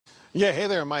Yeah, hey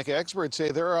there, Mike. Experts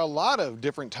say there are a lot of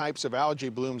different types of algae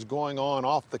blooms going on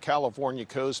off the California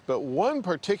coast, but one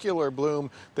particular bloom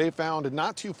they found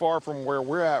not too far from where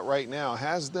we're at right now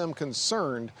has them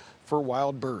concerned for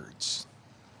wild birds.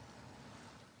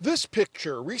 This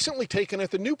picture, recently taken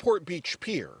at the Newport Beach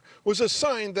Pier, was a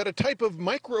sign that a type of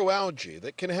microalgae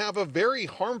that can have a very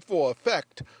harmful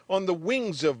effect on the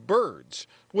wings of birds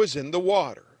was in the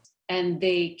water. And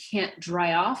they can't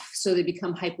dry off, so they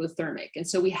become hypothermic. And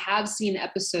so we have seen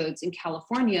episodes in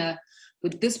California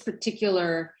with this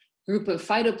particular group of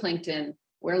phytoplankton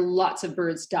where lots of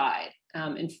birds died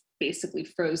and basically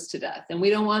froze to death. And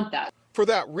we don't want that. For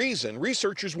that reason,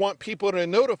 researchers want people to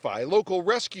notify local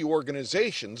rescue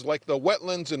organizations like the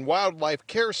Wetlands and Wildlife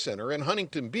Care Center in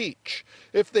Huntington Beach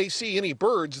if they see any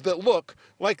birds that look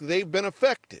like they've been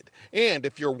affected. And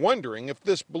if you're wondering if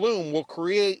this bloom will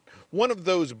create one of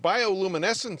those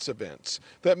bioluminescence events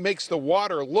that makes the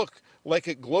water look like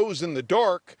it glows in the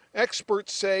dark,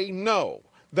 experts say no.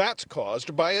 That's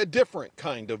caused by a different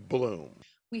kind of bloom.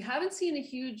 We haven't seen a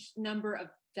huge number of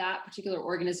that particular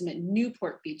organism at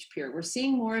Newport Beach Pier. We're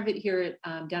seeing more of it here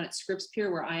down at Scripps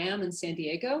Pier, where I am in San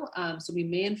Diego. So we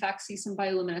may in fact see some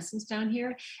bioluminescence down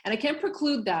here. And I can't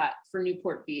preclude that for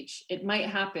Newport Beach. It might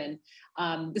happen.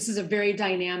 This is a very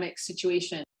dynamic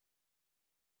situation.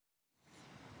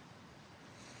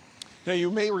 Now,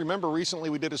 you may remember recently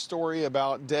we did a story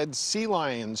about dead sea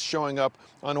lions showing up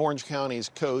on Orange County's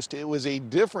coast. It was a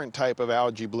different type of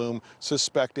algae bloom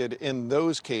suspected in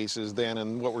those cases than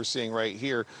in what we're seeing right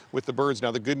here with the birds.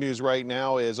 Now, the good news right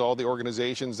now is all the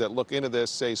organizations that look into this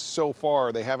say so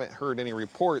far they haven't heard any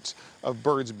reports of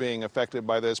birds being affected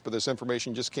by this, but this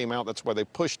information just came out. That's why they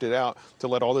pushed it out, to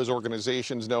let all those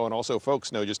organizations know and also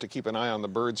folks know, just to keep an eye on the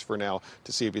birds for now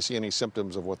to see if you see any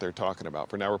symptoms of what they're talking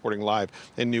about. For now, reporting live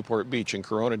in Newport Beach and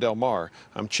Corona Del Mar,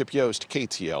 I'm Chip Yost,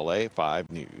 KTLA 5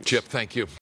 News. Chip, thank you.